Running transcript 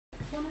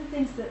One of the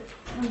things that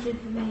comes in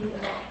for me a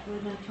lot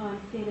when I try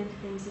and feel into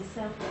things is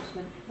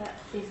self-judgment. That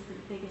is the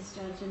biggest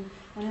judge. And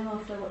I know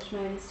after I watched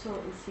Mary's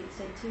talk in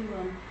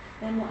 682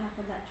 then what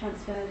happened, that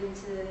transferred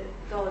into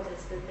God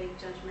as the big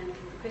judgmental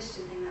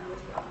Christian thing that I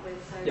was brought up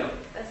with. So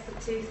that's the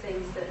two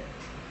things that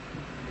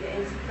get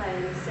into play,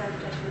 and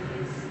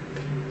self-judgment is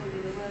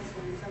probably the worst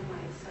one in some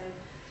ways. So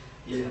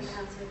I wonder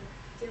how to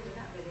deal with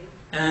that,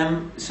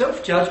 really.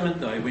 Self-judgment,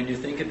 though, when you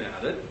think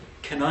about it,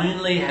 can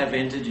only have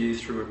entered you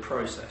through a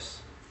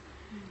process.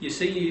 You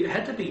see, you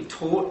had to be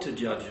taught to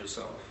judge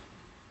yourself.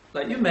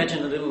 Like, you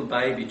imagine a little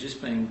baby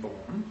just being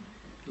born,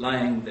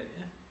 laying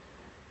there.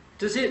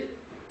 Does it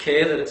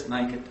care that it's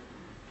naked?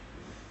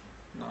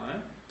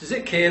 No. Does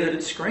it care that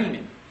it's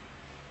screaming?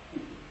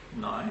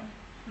 No.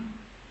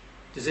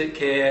 Does it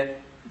care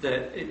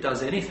that it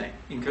does anything,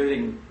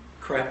 including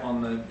crap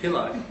on the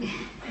pillow?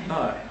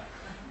 No.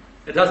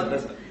 It doesn't,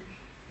 does it?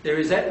 There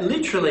is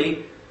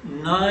literally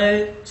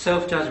no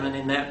self-judgment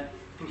in that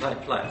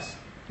place.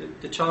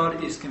 The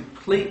child is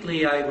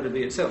completely able to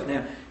be itself.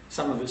 Now,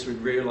 some of us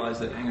would realise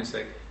that, hang on a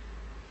sec,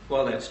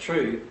 while that's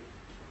true,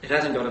 it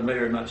hasn't got a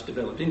very much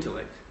developed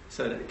intellect.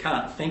 So that it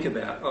can't think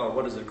about, oh,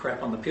 what does the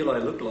crap on the pillow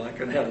look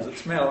like and how does it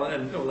smell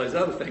and all those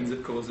other things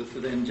that cause it to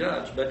then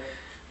judge. But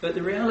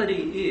the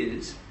reality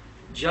is,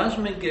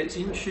 judgment gets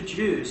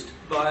introduced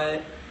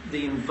by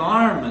the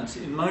environment's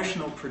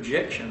emotional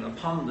projection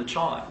upon the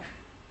child.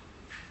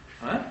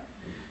 Right?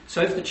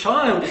 So if the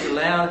child is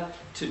allowed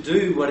to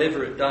do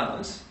whatever it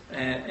does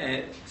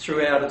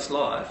throughout its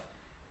life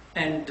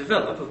and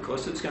develop, of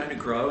course, it's going to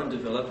grow and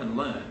develop and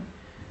learn.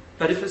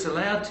 But if it's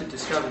allowed to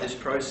discover this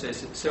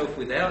process itself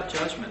without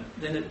judgment,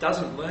 then it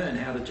doesn't learn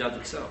how to judge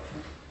itself.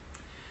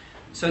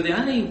 So the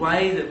only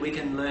way that we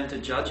can learn to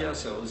judge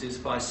ourselves is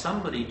by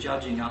somebody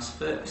judging us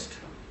first.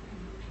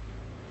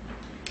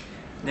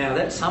 Now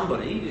that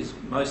somebody is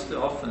most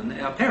often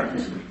our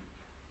parents.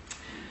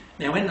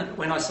 Now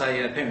when I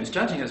say our parents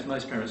judging us,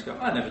 most parents go,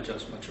 I never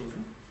judge my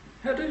children.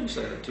 How do you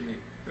say that to me?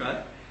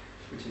 Right?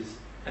 Which is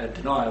a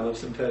denial of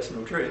some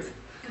personal truth,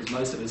 because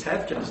most of us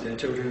have judged our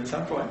children at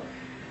some point.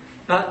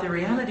 But the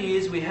reality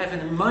is we have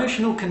an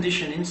emotional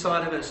condition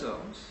inside of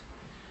ourselves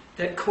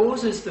that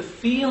causes the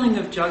feeling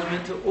of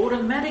judgment to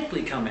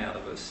automatically come out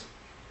of us,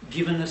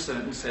 given a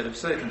certain set of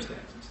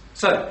circumstances.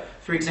 So,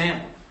 for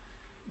example,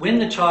 when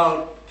the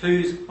child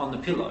poos on the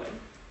pillow,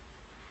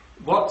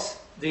 what's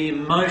the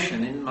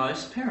emotion in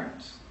most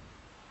parents?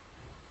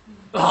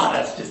 Oh,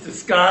 that's just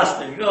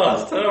disgusting.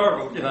 Oh, it's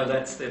terrible. You know,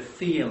 that's their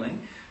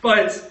feeling. But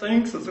it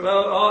stinks as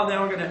well. Oh,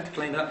 now I'm going to have to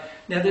clean it up.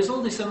 Now, there's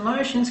all these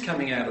emotions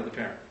coming out of the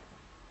parent.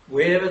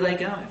 Where are they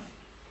going?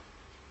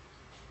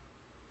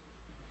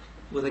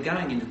 Well, they're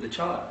going into the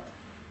child.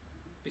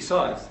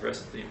 Besides the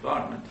rest of the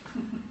environment,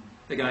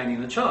 they're going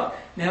into the child.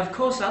 Now, of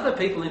course, other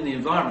people in the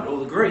environment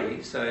all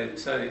agree, so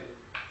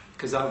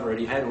because I've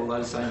already had all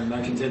those same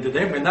emotions into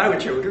them when they were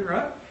children,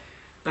 right?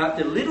 But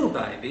the little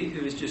baby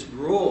who is just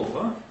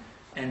raw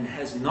and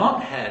has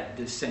not had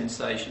this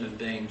sensation of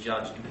being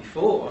judged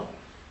before,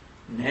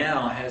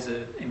 now has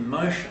an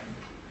emotion,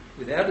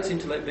 without its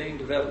intellect being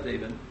developed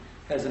even,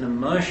 has an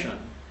emotion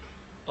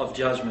of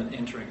judgment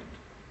entering it.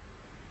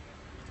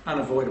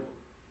 Unavoidable.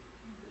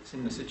 It's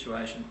in the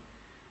situation.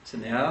 So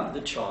now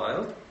the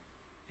child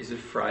is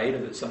afraid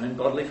of its own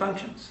bodily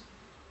functions.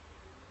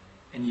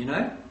 And you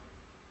know,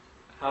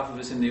 half of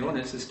us in the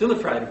audience are still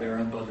afraid of our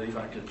own bodily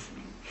functions.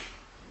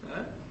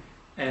 Right?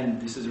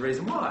 And this is the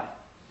reason why.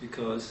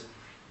 Because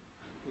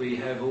we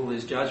have all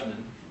this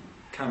judgment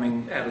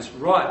coming at us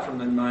right from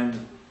the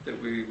moment that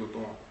we were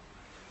born.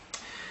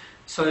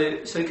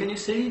 So can you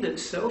see that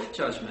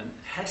self-judgment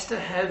has to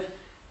have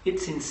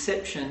its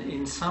inception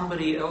in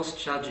somebody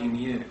else judging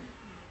you?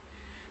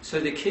 So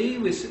the key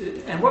was,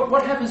 and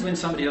what happens when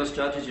somebody else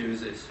judges you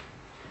is this.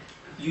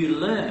 You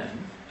learn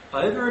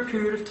over a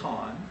period of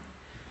time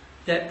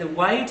that the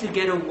way to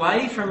get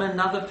away from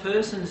another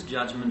person's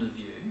judgment of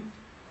you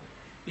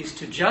is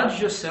to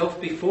judge yourself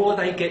before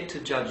they get to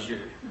judge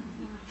you.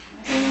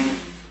 Do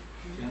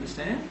you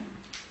understand?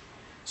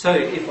 So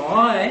if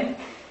I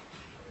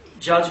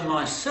judge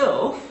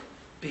myself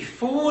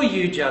before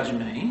you judge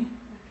me,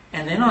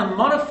 and then I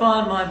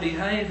modify my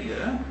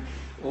behaviour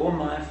or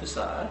my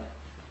facade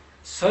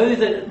so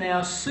that it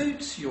now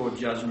suits your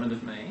judgment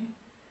of me,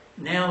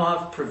 now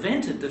I've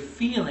prevented the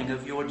feeling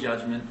of your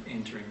judgment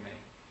entering me.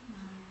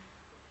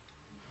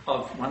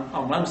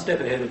 I'm one step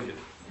ahead of you.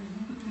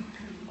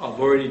 I've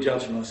already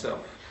judged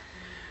myself.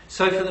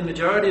 So for the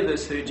majority of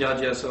us who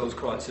judge ourselves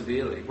quite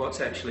severely,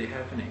 what's actually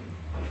happening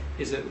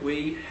is that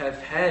we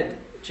have had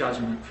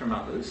judgment from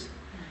others,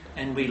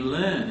 and we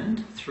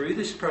learned through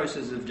this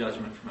process of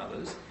judgment from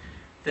others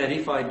that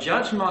if I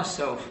judge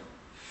myself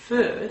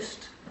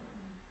first,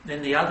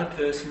 then the other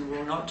person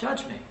will not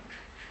judge me.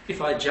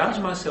 If I judge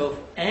myself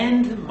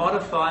and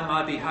modify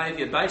my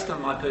behaviour based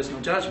on my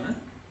personal judgment,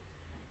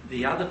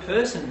 the other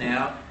person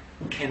now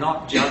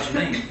cannot judge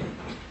me.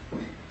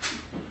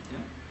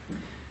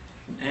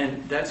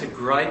 And that's a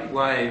great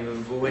way of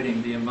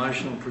avoiding the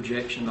emotional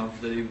projection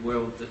of the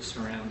world that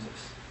surrounds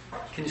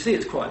us. Can you see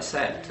it's quite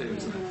sad too,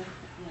 isn't it?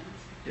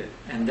 Yeah.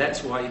 And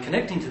that's why you're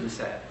connecting to the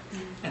sad.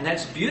 And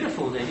that's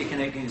beautiful that you're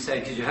connecting to the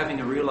sad, because you're having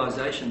a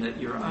realisation that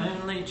you're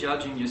only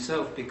judging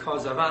yourself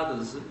because of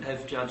others that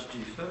have judged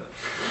you first.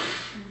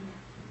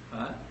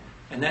 Right?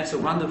 And that's a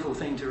wonderful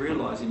thing to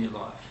realise in your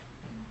life.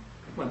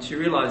 Once you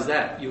realise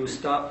that, you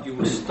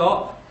will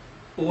stop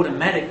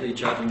automatically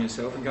judging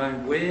yourself and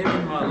going, where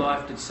in my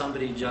life did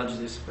somebody judge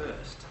this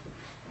first?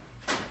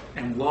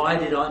 And why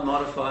did I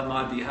modify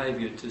my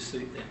behaviour to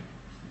suit them?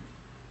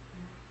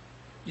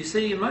 You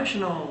see,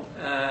 emotional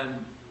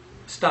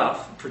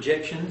stuff,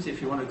 projections,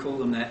 if you want to call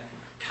them that,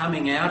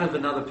 coming out of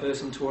another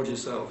person towards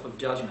yourself, of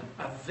judgment,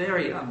 are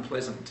very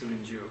unpleasant to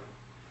endure.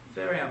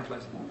 Very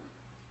unpleasant.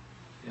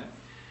 Yeah.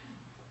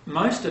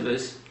 Most of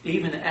us,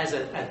 even as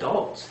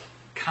adults,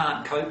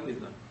 can't cope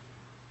with them.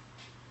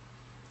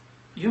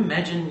 You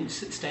imagine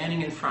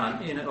standing in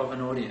front of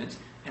an audience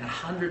and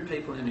 100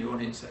 people in the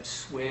audience are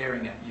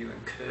swearing at you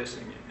and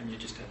cursing you, and you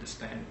just had to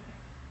stand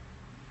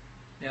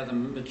there. Now, the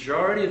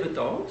majority of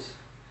adults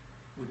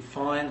would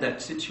find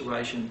that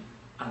situation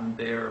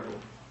unbearable.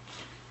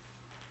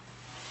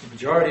 The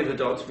majority of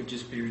adults would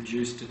just be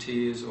reduced to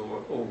tears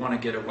or want to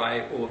get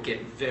away or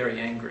get very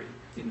angry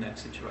in that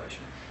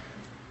situation,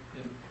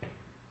 yeah,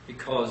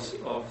 because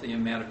of the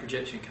amount of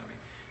projection coming.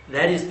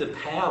 That is the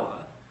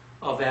power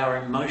of our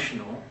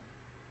emotional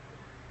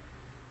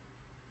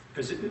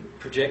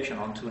projection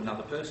onto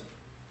another person.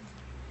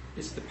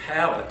 It's the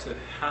power to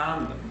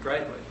harm them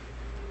greatly.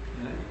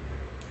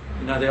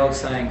 You know the old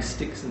saying,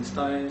 sticks and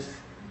stones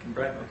can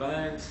break my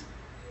bones,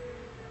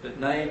 but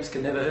names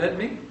can never hurt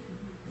me?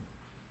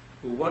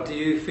 Well, what do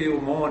you feel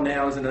more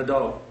now as an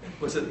adult?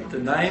 Was it the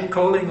name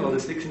calling or the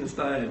sticks and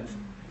stones?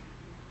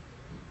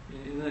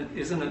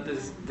 Isn't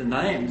it the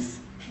names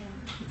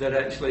that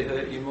actually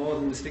hurt you more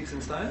than the sticks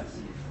and stones?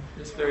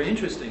 It's very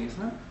interesting,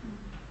 isn't it?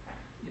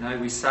 You know,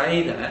 we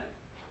say that,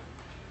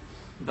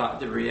 but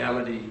the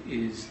reality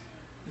is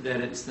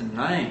that it's the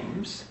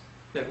names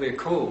that we're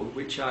called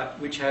which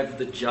have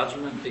the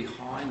judgment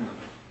behind them.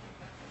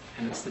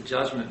 And it's the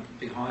judgment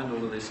behind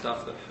all of this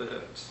stuff that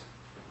hurts.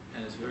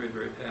 And it's very,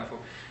 very powerful.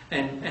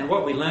 And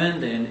what we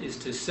learn then is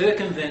to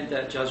circumvent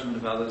that judgment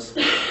of others,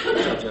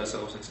 judge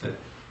ourselves instead.